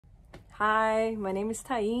Hi, my name is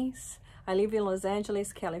Thais. I live in Los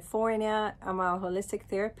Angeles, California. I'm a holistic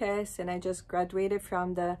therapist and I just graduated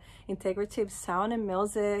from the Integrative Sound and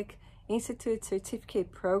Music Institute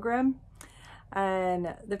Certificate Program.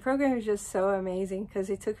 And the program is just so amazing because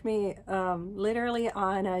it took me literally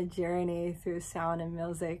on a journey through sound and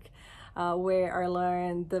music where I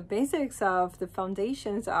learned the basics of the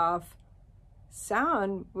foundations of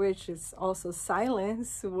sound, which is also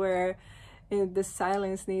silence, where the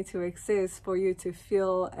silence needs to exist for you to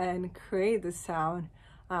feel and create the sound.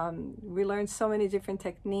 We learned so many different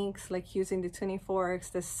techniques, like using the tuning forks.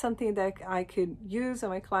 That's something that I could use on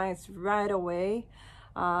my clients right away.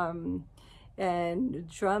 And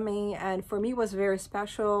drumming, and for me it was very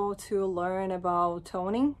special to learn about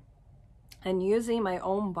toning and using my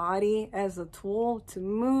own body as a tool to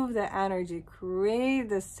move the energy, create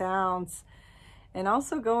the sounds, and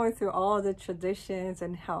also going through all the traditions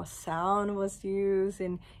and how sound was used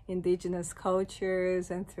in indigenous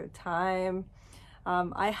cultures and through time.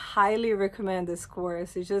 I highly recommend this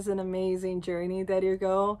course. It's just an amazing journey that you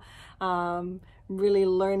go. Really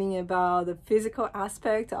learning about the physical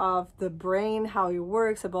aspect of the brain, how it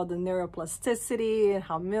works, about the neuroplasticity and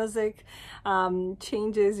how music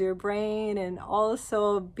changes your brain, and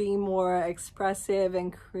also being more expressive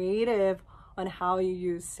and creative on how you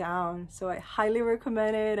use sound. So I highly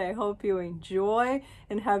recommend it. I hope you enjoy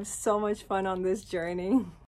and have so much fun on this journey.